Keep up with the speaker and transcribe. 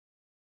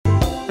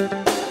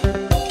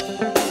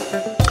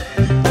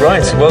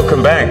Right,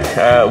 welcome back.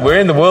 We're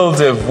in the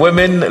world of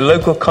women,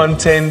 local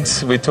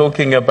content. We're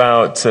talking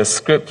about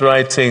script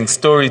writing,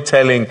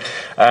 storytelling,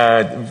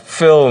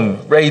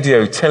 film,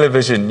 radio,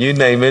 television, you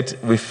name it.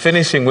 We're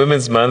finishing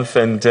Women's Month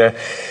and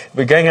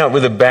we're going out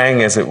with a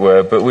bang, as it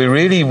were. But we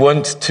really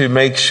want to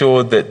make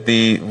sure that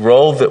the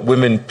role that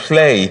women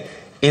play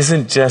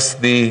isn't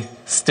just the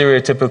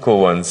stereotypical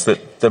ones, that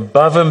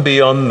above and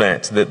beyond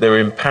that they're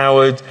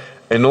empowered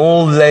in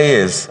all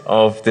layers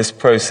of this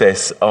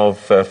process of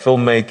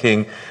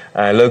filmmaking,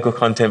 local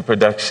content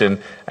production,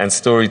 and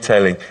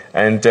storytelling.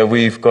 And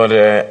we've got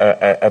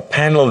a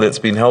panel that's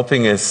been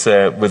helping us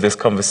with this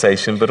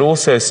conversation, but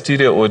also a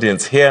studio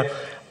audience here,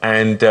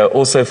 and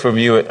also from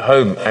you at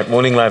home at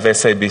Morning Live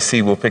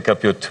SABC. We'll pick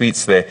up your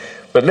tweets there.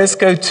 But let's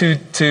go to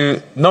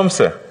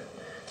Nomsa.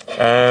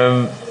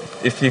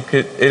 If you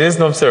could, it is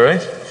Nomsa,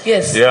 right?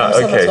 Yes. Yeah,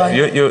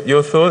 okay.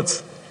 Your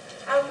thoughts?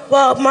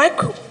 Well, my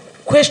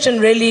question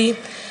really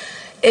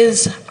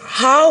is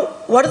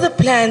what are the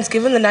plans,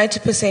 given the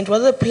 90%, what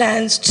are the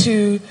plans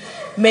to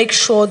make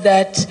sure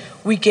that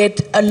we get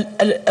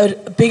a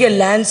bigger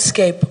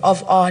landscape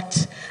of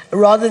art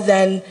rather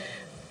than,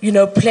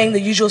 playing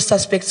the usual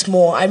suspects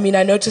more? I mean,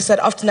 I noticed that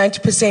after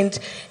 90%,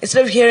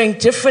 instead of hearing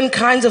different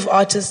kinds of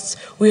artists,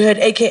 we heard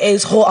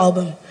AKA's whole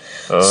album.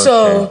 Okay.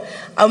 So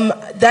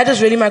that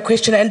is really my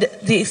question. And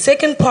the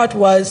second part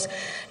was,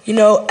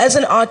 as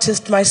an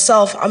artist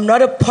myself, I'm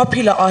not a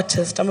popular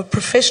artist. I'm a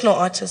professional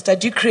artist. I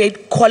do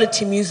create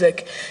quality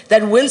music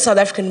that wins South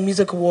African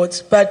Music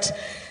Awards, but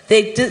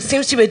there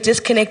seems to be a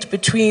disconnect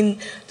between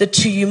the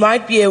two. You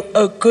might be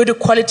a good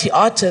quality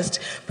artist,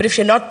 but if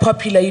you're not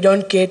popular, you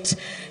don't get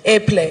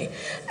airplay.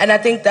 And I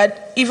think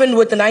that even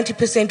with the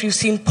 90%, we've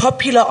seen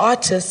popular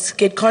artists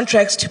get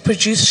contracts to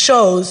produce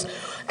shows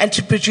and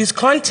to produce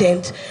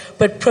content,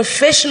 but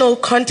professional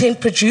content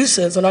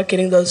producers are not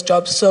getting those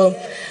jobs. So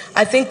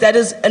I think that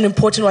is an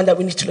important one that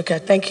we need to look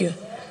at. Thank you.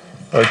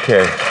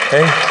 Okay.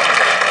 Hey.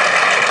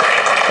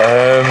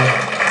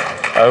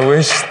 I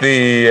wish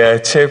the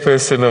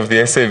chairperson of the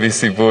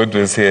SABC board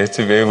was here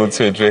to be able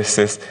to address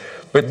this.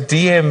 But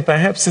DM,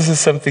 perhaps this is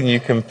something you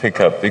can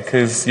pick up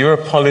because you're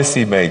a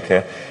policy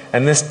maker,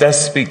 and this does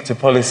speak to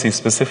policy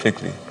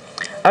specifically.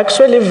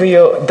 Actually,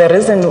 the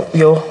reason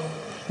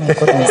my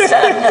goodness.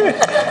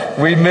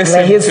 We miss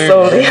him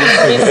too.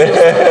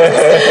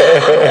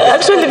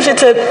 Actually,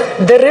 Peter,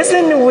 the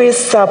reason we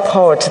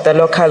support the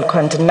local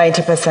content,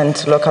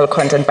 90% local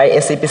content by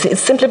SABC, is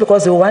simply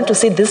because we want to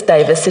see this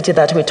diversity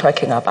that we're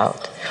talking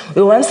about.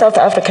 We want South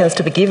Africans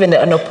to be given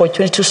an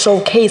opportunity to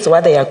showcase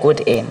what they are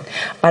good in.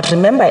 But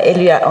remember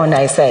earlier on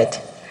I said,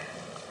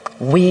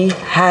 we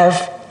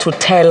have to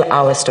tell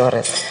our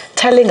stories.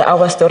 Telling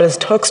our stories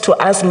talks to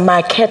us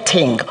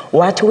marketing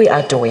what we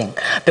are doing.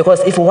 Because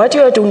if what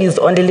you are doing is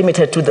only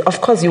limited to, of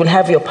course, you will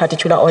have your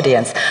particular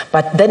audience,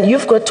 but then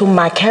you've got to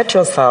market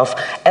yourself.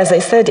 As I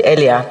said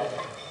earlier,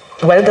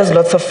 well, there's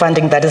lots of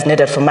funding that is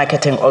needed for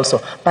marketing also,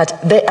 but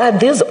there are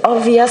these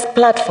obvious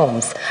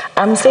platforms.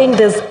 I'm saying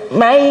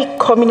my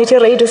community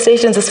radio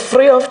stations is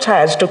free of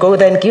charge to go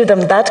there and give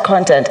them that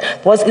content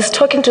because it's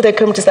talking to the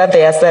communities that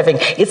they are serving.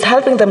 It's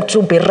helping them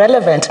to be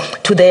relevant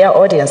to their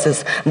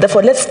audiences.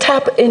 Therefore, let's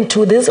tap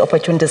into these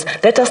opportunities.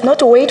 Let us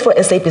not wait for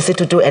SABC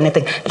to do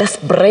anything. Let's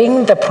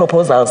bring the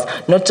proposals,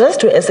 not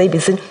just to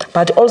SABC,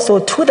 but also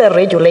to the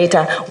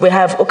regulator. We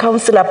have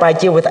Councillor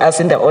Baki with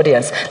us in the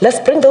audience. Let's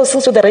bring those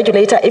things to the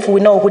regulator if we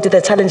know what the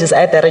challenges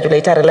at the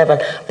regulatory level.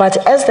 But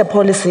as the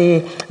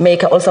policy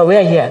maker also, we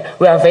are here.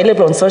 We are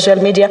available on social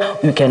media.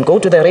 You can go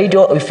to the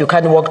radio if you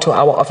can't walk to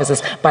our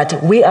offices.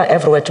 But we are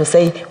everywhere to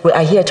say we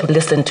are here to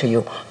listen to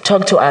you.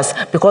 Talk to us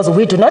because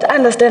we do not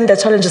understand the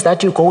challenges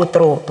that you go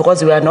through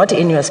because we are not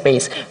in your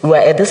space. We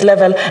are at this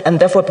level and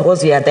therefore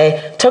because we are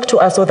there, talk to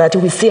us so that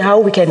we see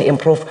how we can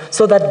improve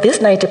so that this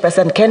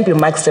 90% can be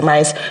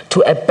maximized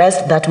to a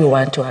best that we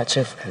want to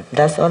achieve.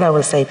 That's all I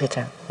will say,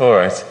 Peter. All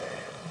right.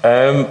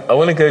 I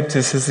want to go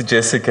to Sister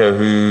Jessica,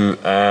 who,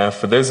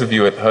 for those of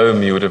you at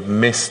home, you would have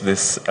missed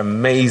this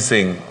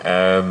amazing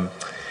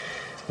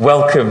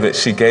welcome that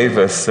she gave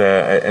us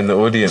in the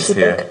audience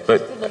here. Back?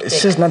 But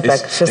she's not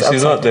back. She's outside.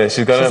 She's not there.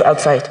 She's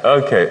outside.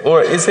 Okay.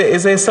 Or is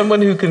there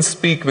someone who can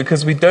speak?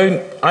 Because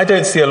I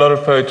don't see a lot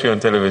of poetry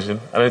on television.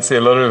 I don't see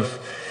a lot of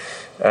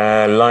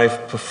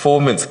live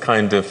performance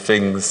kind of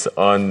things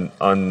on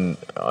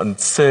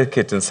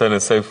circuit and so on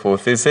and so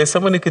forth. Is there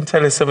someone who can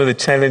tell us some of the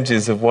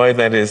challenges of why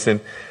that is? And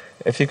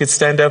if you could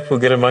stand up, we'll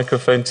get a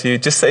microphone to you.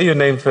 Just say your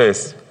name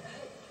first.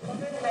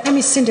 My name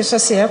is Cindy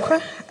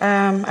Sosiakwa.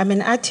 I'm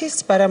an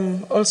artist, but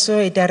I'm also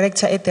a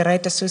director at the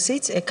Right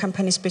Associates, a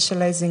company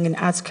specializing in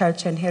arts,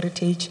 culture, and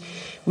heritage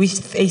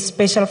with a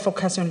special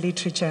focus on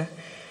literature.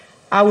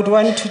 I would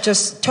want to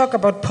just talk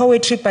about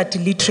poetry, but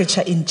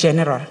literature in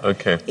general.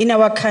 Okay. In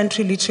our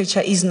country,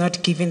 literature is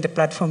not given the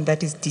platform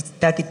that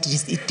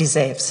it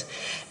deserves.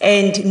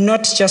 And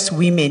not just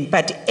women,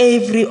 but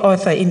every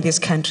author in this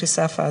country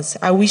suffers.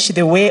 I wish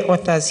there were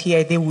authors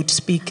here, they would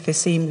speak the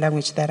same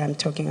language that I'm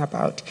talking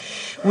about.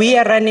 We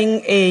are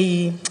running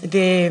a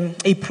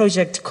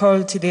project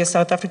called the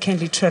South African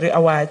Literary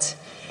Awards.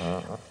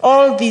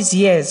 All these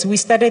years, we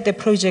started the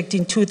project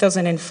in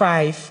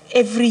 2005.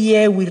 Every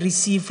year we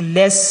receive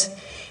less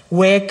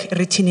work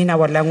written in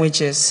our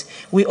languages.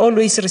 We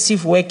always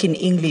receive work in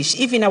English.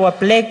 Even our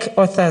black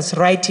authors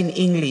write in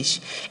English.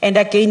 And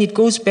again, it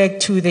goes back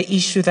to the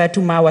issue that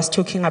Uma was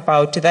talking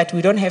about, that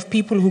we don't have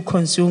people who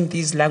consume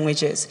these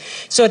languages.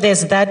 So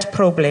there's that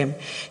problem.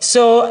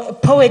 So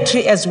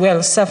poetry as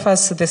well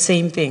suffers the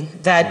same thing,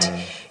 that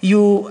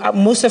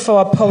most of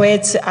our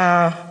poets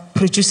are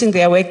producing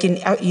their work in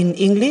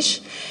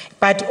English,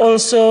 but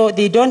also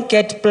they don't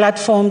get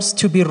platforms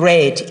to be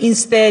read.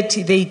 Instead,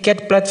 they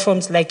get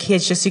platforms like here,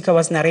 Jessica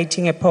was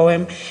narrating a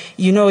poem.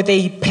 You know,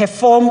 they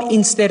perform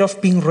instead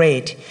of being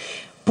read.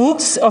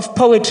 Books of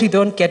poetry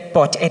don't get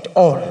bought at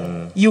all.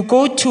 You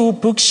go to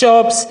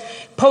bookshops,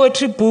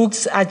 poetry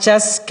books are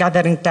just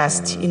gathering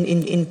dust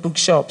in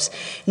bookshops.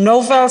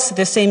 Novels,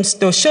 the same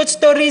story. Short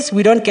stories,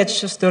 we don't get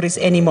short stories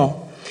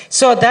anymore.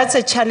 So that's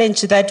a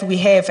challenge that we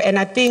have, and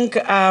I think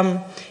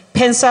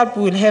Pansalb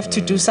will have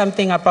to do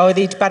something about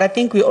it, but I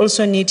think we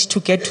also need to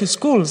get to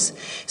schools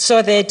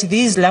so that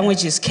these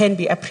languages can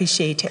be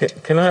appreciated.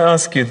 Can I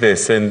ask you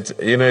this? And,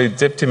 you know,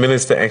 Deputy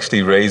Minister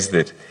actually raised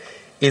it.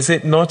 Is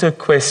it not a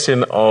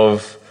question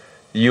of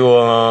you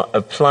are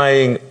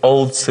applying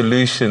old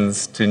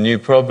solutions to new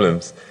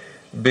problems?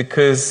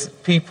 Because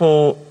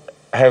people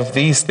have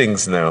these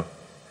things now.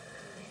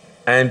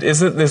 And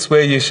isn't this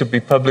where you should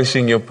be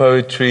publishing your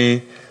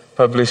poetry,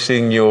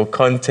 publishing your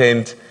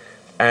content?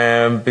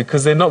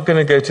 Because they're not going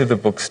to go to the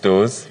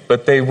bookstores,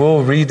 but they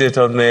will read it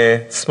on their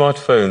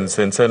smartphones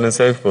and so on and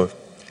so forth.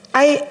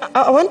 I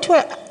want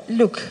to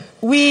look.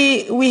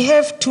 We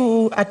have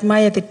to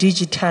admire the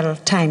digital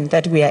time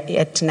that we are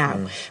at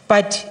now,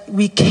 but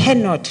we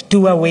cannot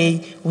do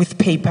away with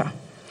paper.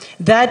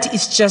 That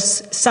is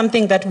just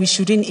something that we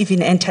shouldn't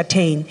even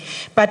entertain.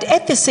 But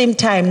at the same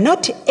time,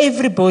 not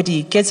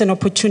everybody gets an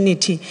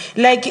opportunity.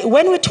 Like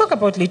when we talk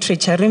about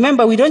literature,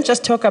 remember, we don't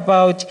just talk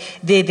about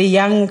the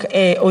young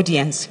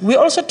audience. We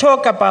also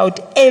talk about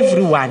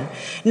everyone.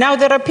 Now,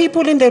 there are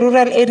people in the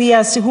rural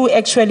areas who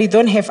actually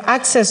don't have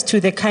access to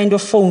the kind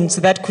of phones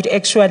that could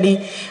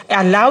actually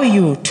allow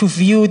you to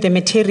view the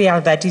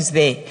material that is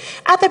there.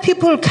 Other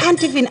people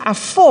can't even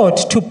afford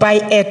to buy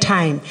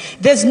airtime.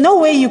 There's no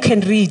way you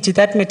can read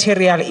that material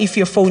if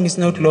your phone is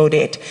not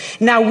loaded.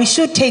 Now, we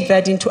should take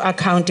that into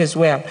account as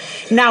well.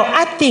 Now,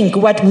 I think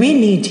what we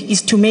need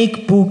is to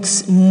make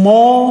books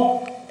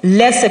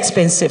less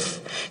expensive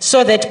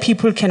so that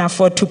people can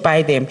afford to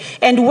buy them.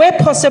 And where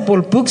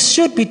possible, books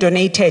should be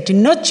donated,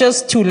 not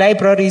just to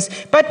libraries,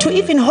 but to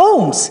even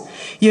homes.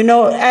 You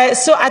know,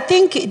 so I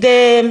think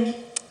the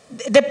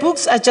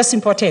books are just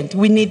important.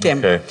 We need them.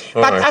 Okay.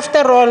 But right.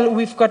 After all,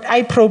 we've got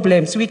eye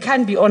problems. We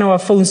can't be on our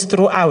phones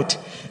throughout.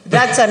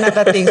 That's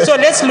another thing. So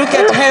let's look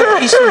at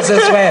health issues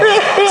as well.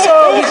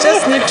 So we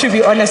just need to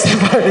be honest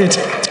about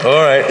it.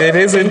 All right, it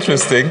is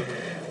interesting.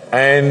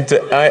 And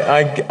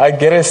I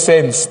get a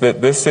sense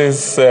that this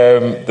is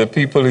the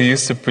people who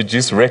used to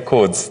produce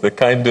records, the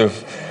kind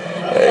of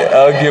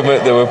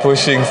argument they were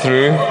pushing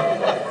through.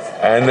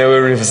 And they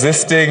were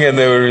resisting and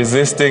they were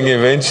resisting.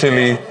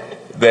 Eventually,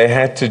 they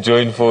had to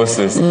join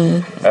forces.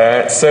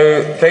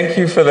 So thank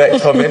you for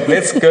that comment.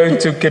 Let's go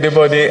to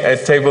Kedibodi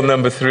at table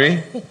number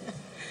 3.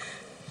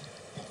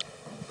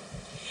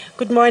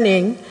 Good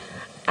morning.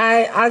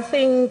 I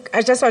think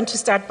I just want to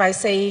start by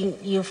saying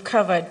you've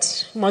covered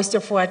most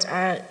of what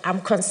I'm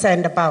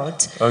concerned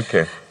about.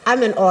 Okay.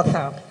 I'm an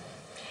author,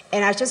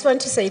 and I just want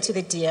to say to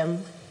the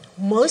DM,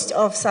 most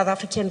of South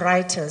African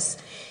writers,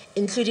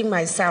 including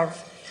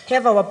myself,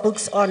 have our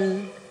books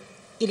on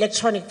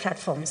electronic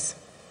platforms,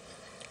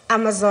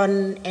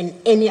 Amazon and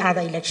any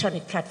other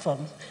electronic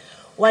platform.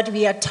 What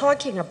we are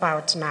talking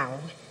about now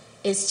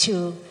is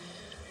to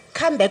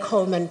come back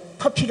home and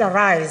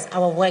popularize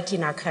our work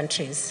in our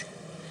countries.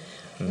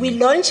 We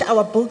launch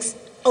our books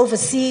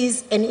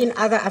overseas and in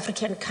other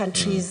African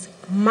countries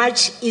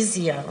much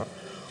easier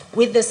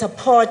with the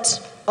support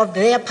of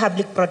their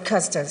public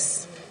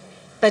broadcasters.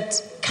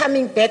 But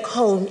coming back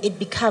home, it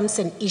becomes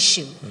an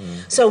issue.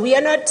 So we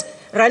are not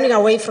running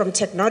away from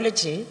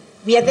technology.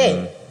 We are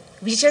there.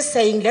 We're just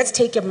saying, let's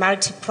take a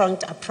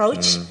multi-pronged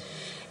approach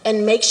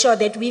and make sure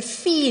that we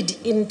feed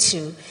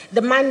into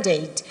the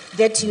mandate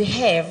that you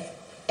have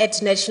at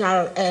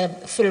National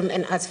Film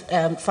and Arts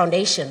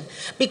Foundation.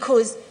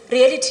 Because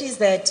reality is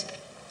that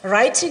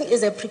writing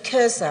is a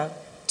precursor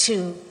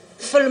to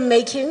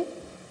filmmaking,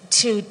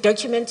 to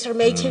documentary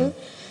making.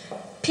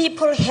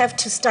 People have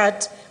to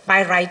start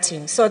by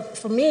writing. So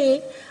for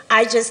me,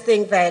 I just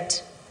think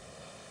that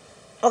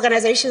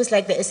organizations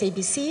like the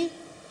SABC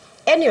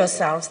and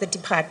yourselves, the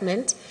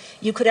department,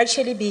 you could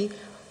actually be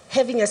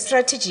having a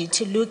strategy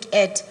to look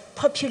at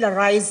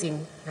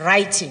popularizing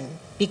writing,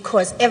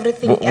 because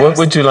everything else What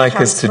would you like us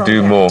comes to from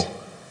do that. more?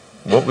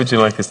 What would you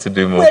like us to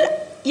do more?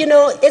 Well, you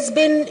know, it's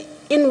been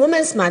in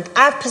Women's Month.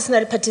 I've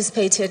personally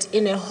participated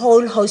in a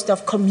whole host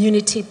of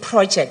community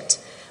projects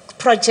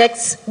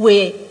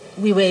where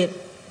we were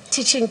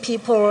teaching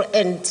people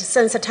and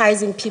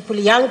sensitizing people,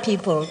 young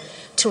people,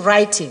 to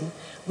writing.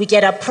 We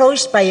get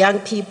approached by young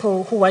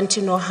people who want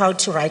to know how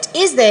to write.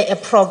 Is there a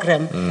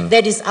program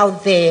that is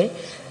out there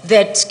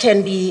that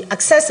can be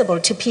accessible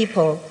to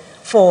people,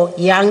 for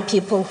young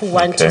people who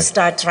want to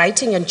start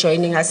writing and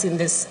joining us in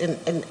this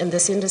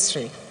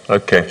industry?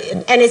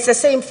 Okay. And it's the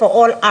same for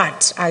all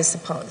art, I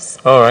suppose.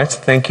 All right.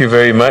 Thank you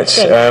very much.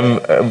 I'm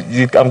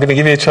going to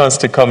give you a chance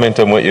to comment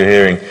on what you're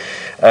hearing.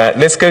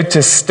 Let's go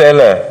to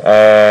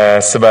Stella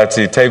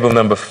Sabati, table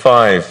number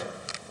 5.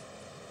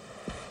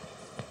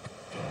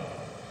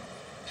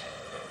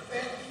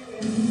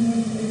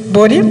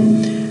 Body,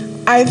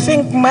 I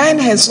think mine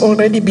has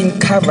already been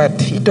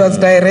covered. It was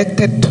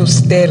directed to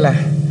Stella.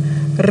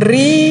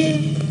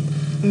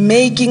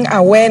 Making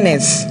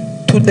awareness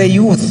to the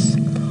youth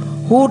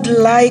who would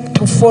like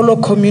to follow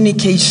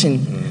communication,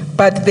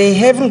 but they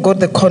haven't got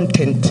the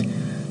content.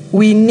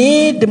 We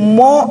need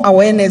more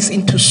awareness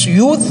into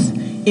youth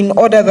in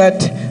order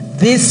that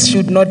this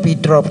should not be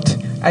dropped.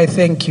 I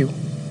thank you.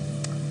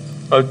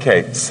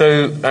 Okay,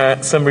 so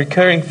some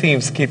recurring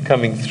themes keep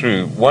coming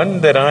through.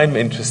 One that I'm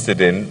interested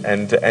in,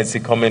 and as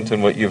you comment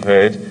on what you've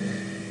heard,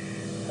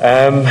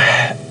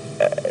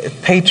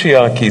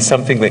 patriarchy is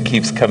something that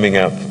keeps coming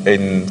up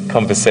in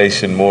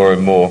conversation more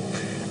and more.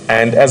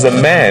 And as a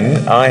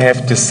man, I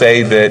have to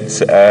say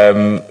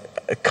that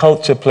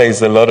culture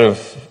plays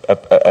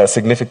a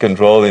significant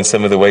role in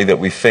some of the way that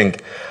we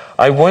think.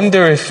 I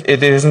wonder if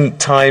it isn't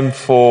time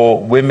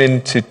for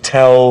women to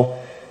tell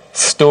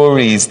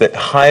stories that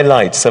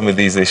highlight some of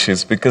these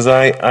issues, because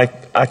I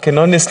can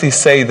honestly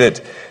say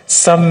that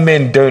some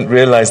men don't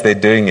realize they're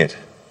doing it.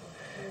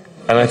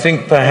 And I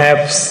think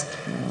perhaps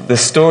the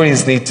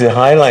stories need to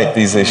highlight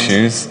these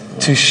issues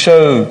to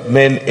show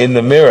men in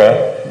the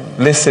mirror,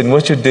 listen,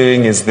 what you're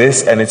doing is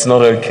this and it's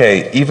not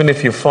okay. Even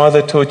if your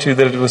father taught you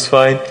that it was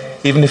fine,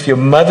 even if your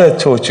mother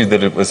taught you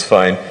that it was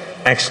fine,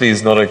 actually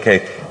is not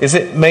okay. Is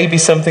it maybe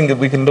something that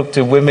we can look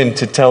to women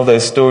to tell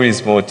those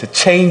stories more, to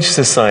change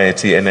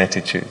society and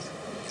attitudes?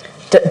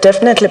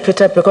 Definitely,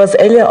 Peter, because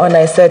earlier on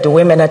I said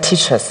women are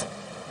teachers.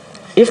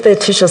 If they're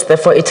teachers,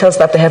 therefore it tells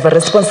that they have a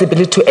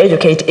responsibility to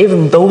educate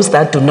even those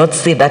that do not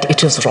see that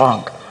it is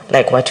wrong,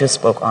 like what you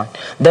spoke on.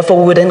 Therefore,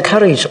 we would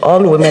encourage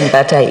all women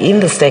that are in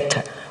the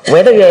sector,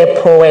 whether you're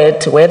a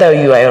poet, whether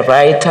you are a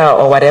writer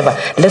or whatever,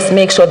 let's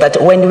make sure that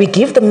when we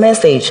give the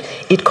message,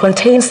 it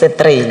contains the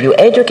 3. You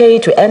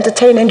educate, you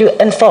entertain, and you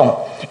inform.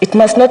 It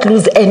must not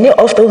lose any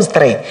of those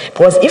 3.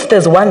 Because if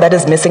there's one that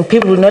is missing,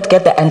 people will not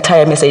get the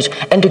entire message,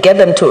 and to get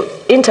them to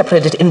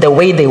interpret it in the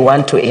way they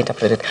want to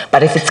interpret it.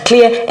 But if it's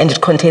clear and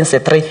it contains the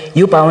 3,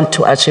 you're bound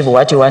to achieve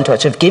what you want to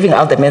achieve, giving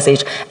out the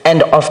message.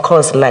 And of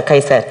course, like I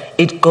said,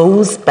 it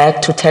goes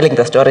back to telling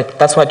the story.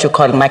 That's what you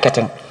call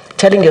marketing.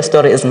 Telling your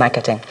story is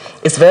marketing.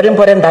 It's very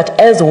important that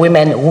as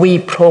women, we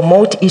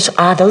promote each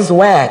other's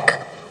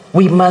work.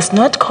 We must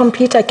not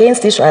compete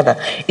against each other.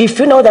 If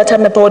you know that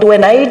I'm a poet,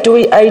 when I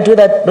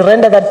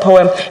render that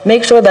poem,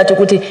 make sure that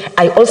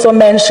I also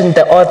mention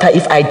the author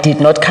if I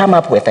did not come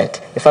up with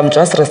it, if I'm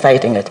just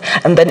reciting it.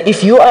 And then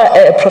if you are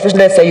a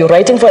professional, let's say you're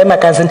writing for a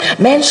magazine,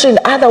 mention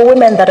other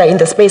women that are in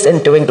the space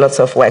and doing lots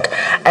of work.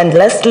 And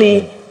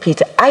lastly,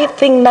 Peter, I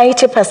think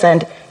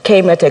 90%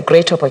 came at a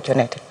great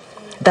opportunity.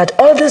 That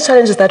all these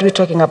challenges that we're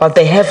talking about,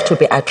 they have to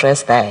be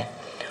addressed there.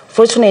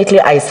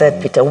 Fortunately, I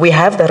said, Peter, we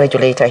have the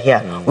regulator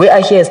here. We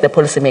are here as the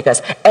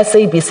policymakers.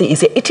 SABC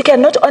is here. It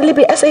cannot only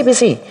be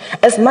SABC.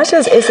 As much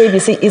as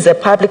SABC is a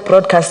public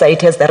broadcaster,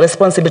 it has the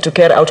responsibility to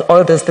carry out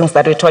all these things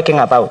that we're talking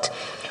about.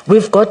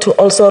 We've got to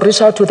also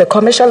reach out to the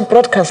commercial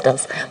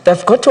broadcasters.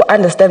 They've got to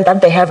understand that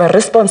they have a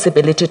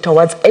responsibility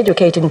towards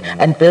educating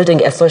and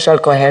building a social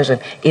cohesion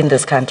in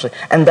this country.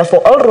 And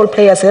therefore, all role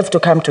players have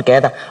to come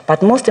together.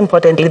 But most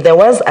importantly, there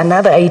was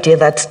another idea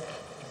that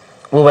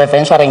we were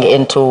venturing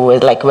into,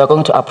 like we're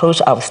going to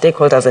approach our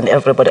stakeholders and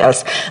everybody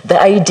else.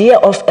 The idea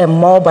of a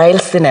mobile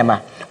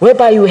cinema,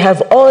 whereby you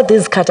have all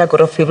these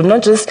categories of people,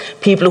 not just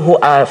people who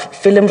are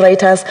film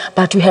writers,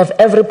 but you have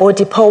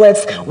everybody,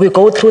 poets. We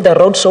go through the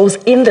road shows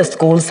in the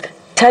schools,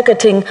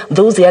 targeting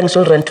those young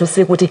children to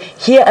see,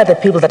 here are the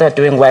people that are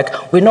doing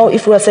work. We know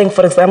if we are saying,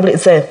 for example,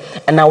 it's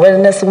an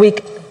awareness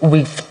week,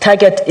 we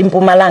target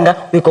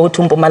Mpumalanga, we go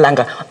to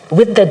Mpumalanga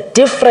with the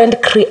different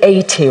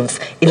creatives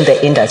in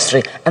the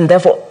industry. And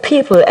therefore,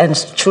 people and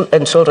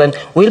children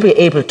will be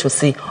able to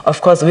see.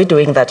 Of course, we're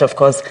doing that, of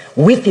course,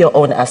 with your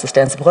own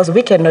assistance, because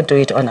we cannot do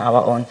it on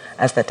our own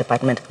as the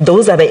department.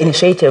 Those are the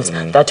initiatives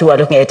that we are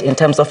looking at in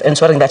terms of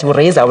ensuring that we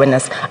raise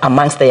awareness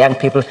amongst the young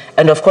people.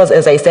 And of course,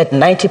 as I said,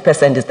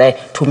 90% is there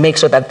to make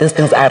sure that these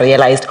things are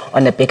realized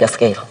on a bigger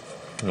scale.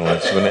 I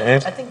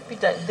think,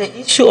 Peter, the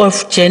issue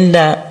of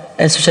gender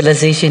and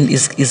socialization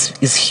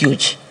is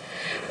huge.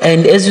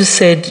 And as you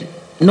said,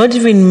 not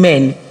even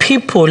men,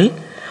 people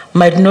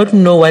might not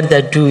know what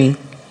they're doing.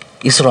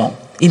 is wrong,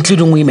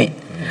 including women.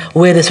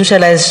 Where the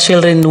socialized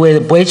children, where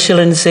the boy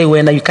children say,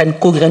 when you can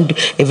cook, you can do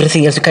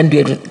everything else, you can do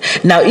everything.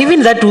 Now,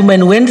 even that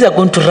woman, when they're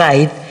going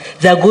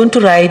to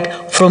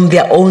write from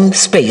their own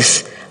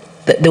space,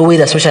 the way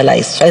they're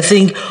socialized. So I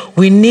think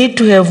we need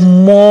to have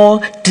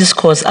more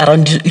discourse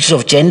around the issues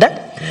of gender,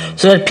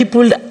 so that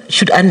people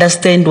should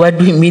understand what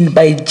we mean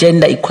by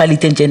gender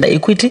equality and gender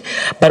equity,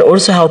 but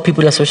also how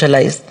people are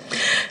socialized.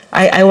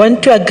 I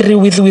want to agree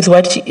with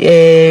what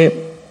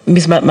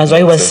Ms.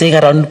 Mazwai was saying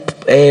around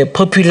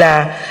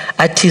popular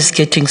artists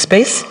getting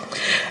space,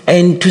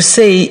 and to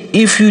say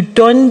if you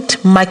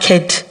don't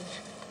market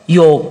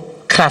your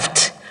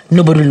craft,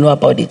 nobody will know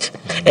about it.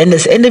 And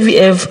as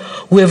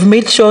NWF, we have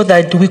made sure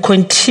that we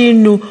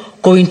continue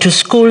going to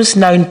schools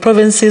now in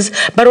provinces,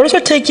 but also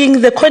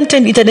taking the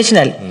content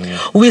international.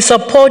 We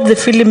support the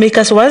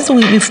filmmakers. Once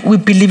we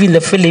believe in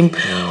the film,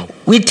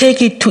 we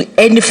take it to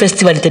any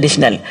festival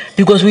international,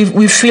 because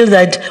we feel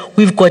that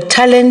we've got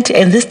talent,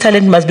 and this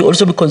talent must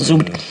also be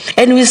consumed.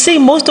 And we see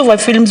most of our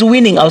films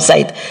winning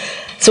outside.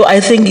 So I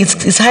think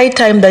it's high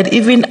time that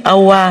even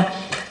our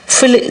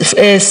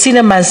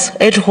cinemas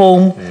at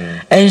home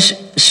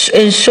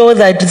ensure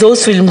that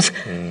those films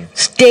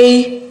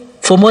stay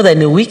for more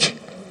than a week,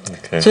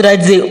 so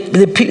that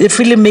the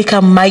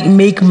filmmaker might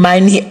make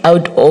money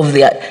out of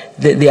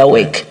their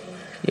work.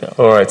 Yeah.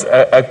 All right.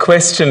 A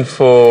question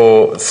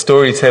for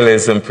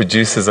storytellers and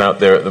producers out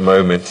there at the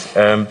moment,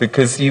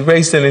 because you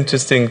raised an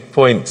interesting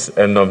point,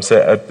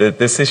 Nomsa,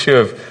 this issue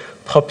of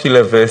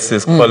popular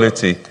versus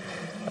quality.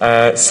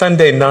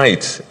 Sunday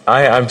night,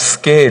 I'm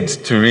scared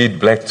to read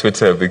Black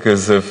Twitter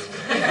because of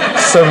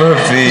some of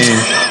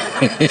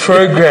the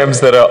programs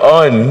that are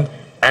on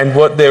and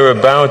what they're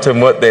about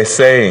and what they're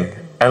saying.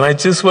 And I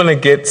just want to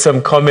get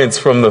some comments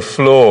from the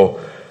floor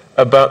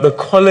about the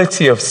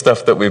quality of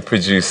stuff that we're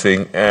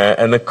producing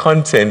and the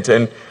content,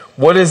 and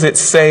what is it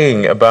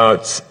saying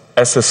about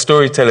us as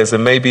storytellers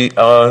and maybe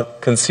our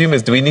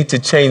consumers. Do we need to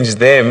change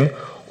them,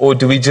 or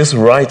do we just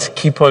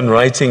keep on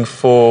writing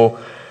for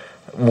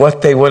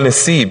what they want to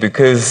see?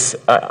 Because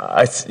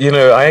I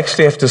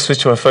actually have to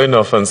switch my phone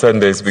off on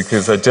Sundays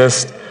because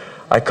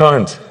I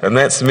can't, and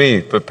that's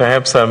me. But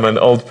perhaps I'm an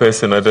old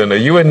person, I don't know.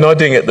 You were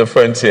nodding at the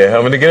front here.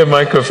 I'm going to get a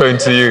microphone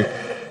to you.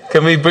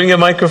 Can we bring a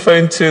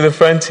microphone to the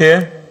front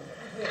here?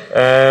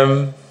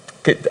 I'm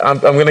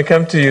going to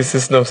come to you,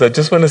 Sis Nomsa. I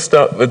just want to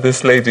start with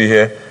this lady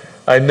here.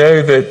 I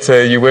know that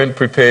you weren't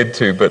prepared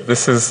to, but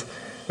this is,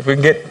 if we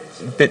can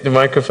get the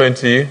microphone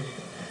to you.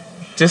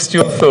 Just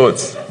your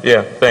thoughts.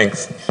 Yeah,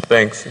 thanks.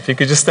 If you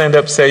could just stand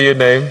up, say your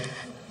name.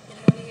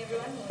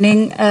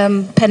 Morning,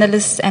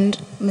 panelists and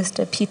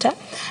Mr. Peter.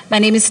 My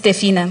name is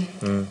Stefina.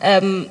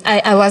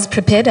 I was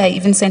prepared. I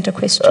even sent a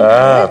question.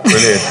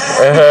 Brilliant.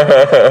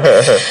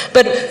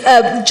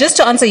 But just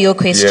to answer your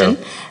question,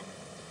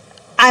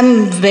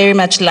 I'm very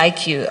much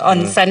like you.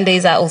 On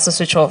Sundays, I also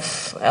switch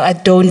off. I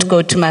don't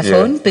go to my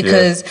phone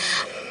because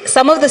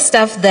some of the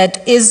stuff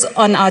that is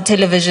on our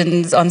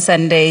televisions on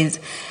Sundays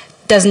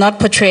does not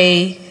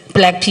portray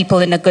black people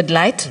in a good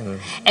light.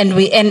 And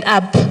we end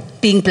up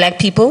being black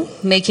people,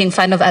 making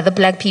fun of other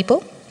black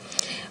people,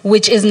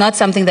 which is not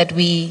something that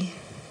we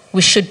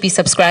should be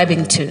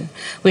subscribing to.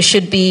 We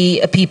should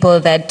be a people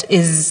that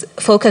is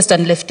focused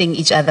on lifting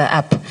each other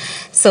up.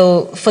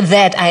 So for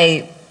that,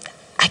 I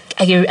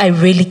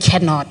really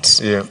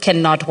cannot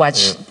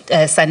watch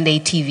Sunday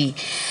TV.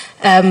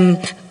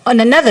 On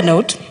another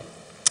note,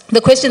 the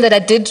question that I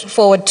did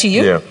forward to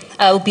you,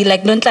 I'll be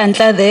like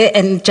Nontla there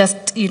and just,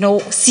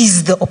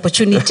 seize the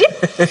opportunity.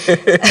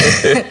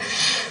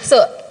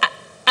 So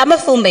I'm a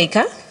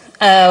filmmaker.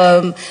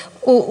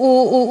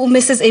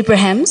 Mrs.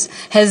 Abrahams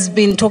has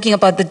been talking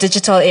about the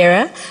digital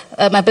era.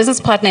 My business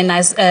partner and I,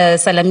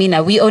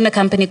 Salamina, we own a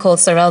company called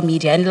Sorrel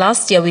Media, and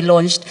last year we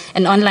launched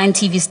an online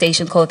TV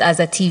station called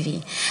Aza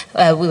TV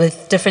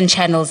with different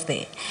channels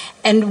there.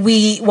 And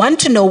we want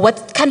to know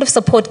what kind of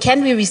support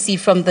can we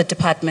receive from the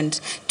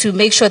department to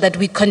make sure that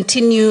we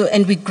continue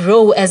and we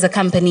grow as a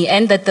company,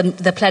 and that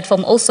the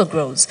platform also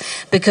grows.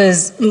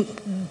 Because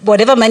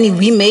whatever money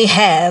we may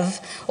have,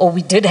 or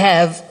we did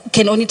have,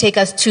 can only take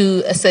us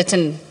to a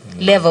certain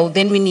level.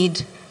 Then we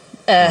need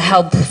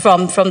help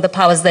from the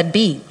powers that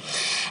be.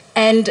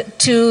 And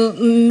to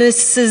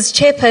Mrs.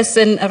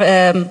 Chairperson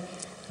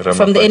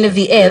from the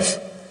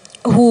NWF,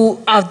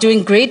 who are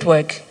doing great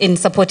work in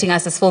supporting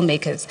us as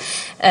filmmakers.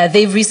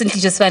 They've recently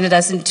just funded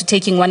us into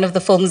taking one of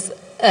the films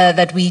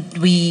that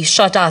we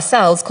shot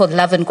ourselves called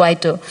Love and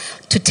Kwaito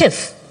to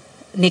TIFF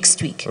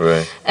next week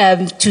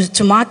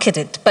to market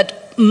it.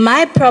 But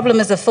my problem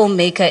as a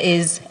filmmaker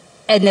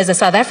and as a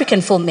South African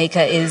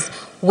filmmaker is,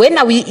 when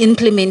are we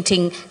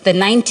implementing the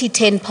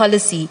 90-10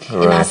 policy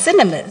in our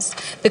cinemas?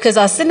 Because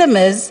our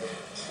cinemas,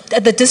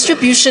 the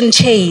distribution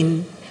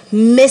chain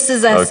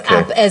messes us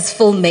up as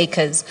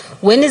filmmakers.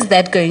 When is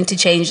that going to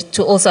change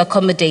to also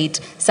accommodate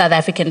South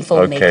African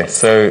filmmakers? Okay,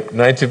 so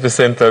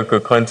 90% local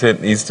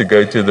content needs to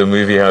go to the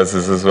movie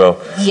houses as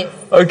well. Yes.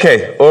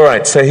 Okay, all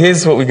right, so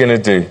here's what we're going to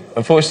do.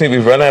 Unfortunately,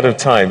 we've run out of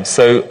time,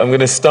 so I'm going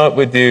to start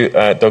with you,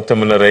 Dr.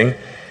 Monareng.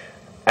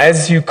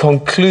 As you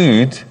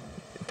conclude,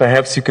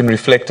 perhaps you can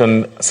reflect on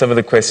some of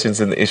the questions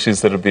and the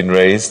issues that have been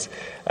raised.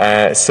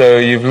 So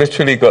you've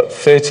literally got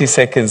 30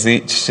 seconds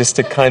each just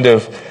to kind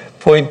of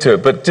point to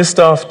it. But just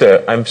after,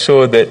 I'm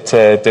sure that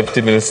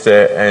Deputy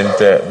Minister and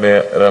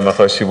Mayor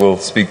Ramagoshi will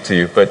speak to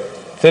you. But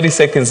 30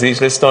 seconds each.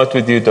 Let's start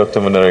with you,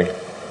 Dr. Monareng.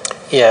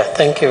 Yeah,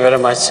 thank you very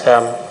much.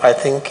 I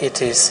think it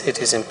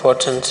is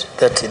important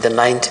that the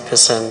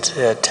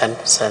 90%,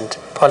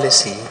 10%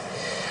 policy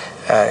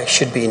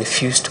should be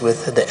infused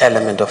with the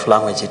element of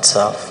language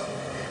itself,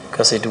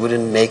 because it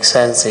wouldn't make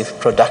sense if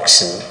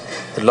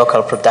the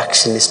local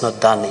production is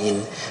not done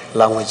in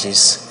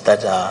languages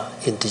that are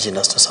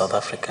indigenous to South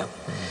Africa.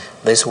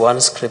 There's one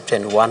script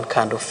and one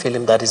kind of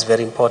film that is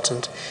very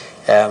important.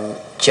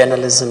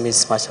 Journalism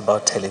is much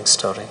about telling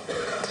story.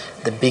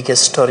 The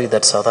biggest story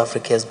that South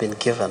Africa has been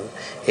given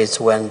is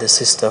when the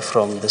sister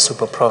from the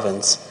super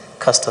province,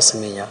 Caster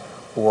Semenya,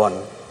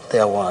 won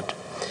the award.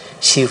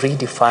 She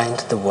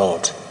redefined the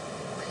world.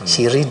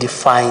 She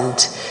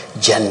redefined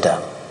gender.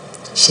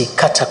 She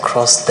cut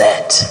across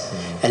that,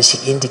 and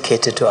she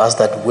indicated to us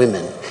that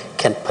women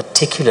can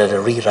particularly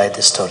rewrite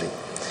the story.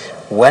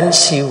 When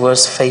she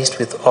was faced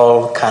with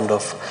all kind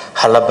of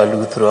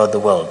hullabaloo throughout the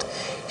world,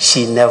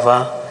 she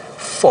never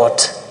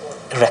fought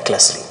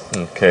recklessly.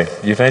 Okay,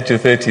 you've had your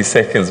 30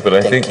 seconds, but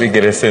I think we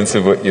get a sense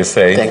of what you're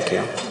saying. Thank you.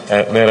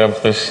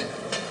 Ramagoshi.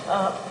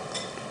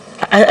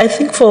 I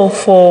think for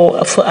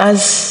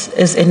us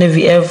as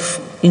NAVF,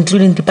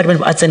 including Department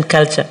of Arts and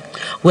Culture,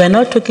 we are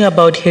now talking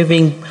about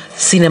having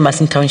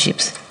cinemas in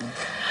townships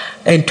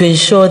and to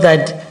ensure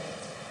that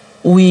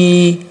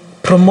we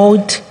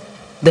promote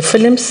the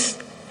films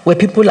where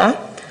people are,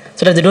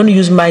 so that they don't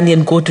use money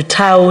and go to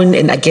town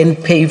and again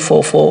pay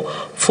for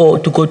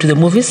to go to the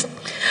movies.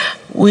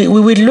 We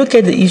will look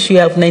at the issue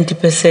of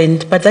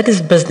 90%, but that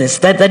is business.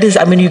 That is,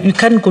 I mean, you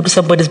can't go to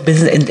somebody's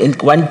business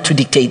and want to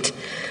dictate.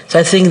 So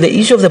I think the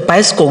issue of the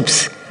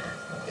bioscopes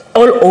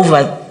all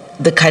over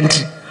the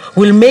country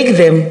will make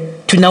them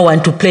to now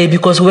want to play,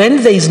 because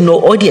when there is no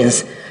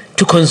audience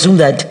to consume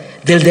that,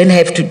 they'll then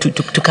have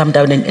to come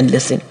down and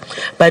listen.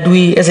 But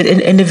we, as an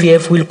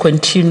NAVF, will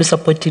continue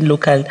supporting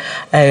local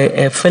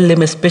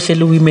film,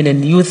 especially women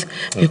and youth,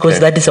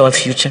 because that is our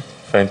future.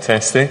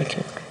 Fantastic.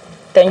 Okay.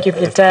 Thank you,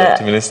 Peter.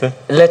 Deputy Minister.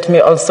 Let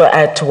me also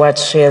add to what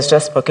she has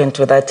just spoken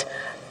to, that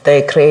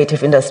the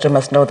creative industry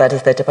must know that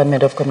as the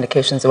Department of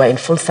Communications, we are in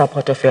full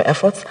support of your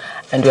efforts,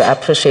 and we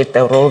appreciate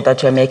the role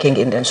that you're making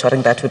in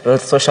ensuring that we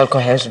build social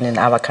cohesion in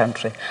our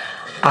country.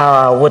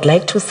 I would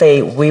like to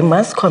say we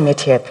must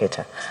commit here,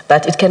 Peter,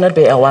 that it cannot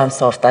be a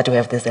once-off that we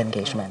have these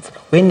engagements.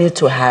 We need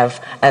to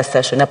have a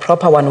session, a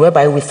proper one,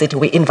 whereby we sit,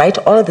 we invite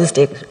all these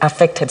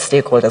affected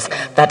stakeholders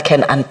that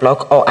can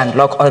unblock or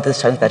unlock all these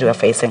challenges that we are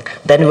facing.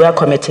 Then we are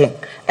committing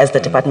as the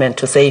department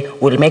to say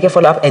we'll make a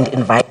follow-up and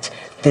invite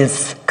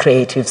these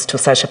creatives to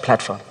such a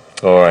platform.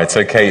 All right,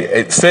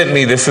 okay.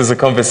 Certainly this is a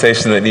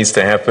conversation that needs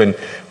to happen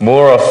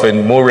more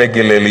often, more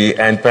regularly,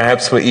 and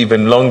perhaps for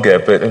even longer.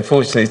 But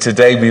unfortunately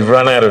today we've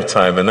run out of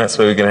time, and that's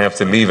where we're going to have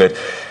to leave it.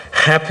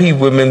 Happy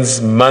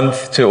Women's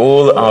Month to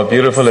all our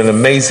beautiful and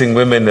amazing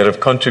women that have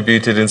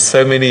contributed in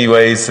so many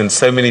ways and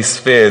so many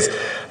spheres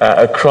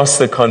across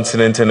the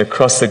continent and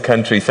across the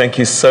country. Thank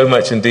you so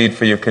much indeed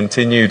for your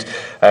continued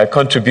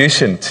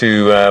contribution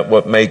to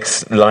what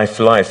makes life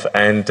life.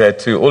 And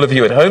to all of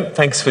you at home,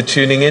 thanks for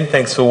tuning in,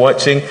 thanks for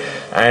watching,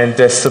 and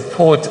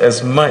support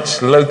as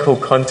much local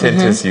content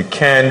as you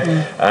can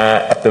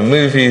at the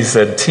movies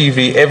and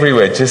TV,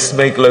 everywhere. Just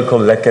make local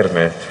lekker,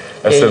 man.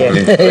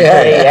 Assembly.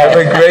 Okay. Have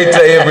a great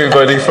day,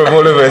 everybody, from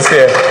all of us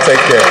here. Take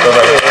care.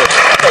 Bye-bye.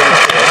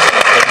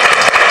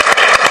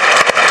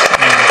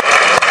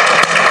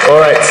 All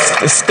right,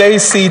 stay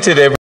seated, everybody.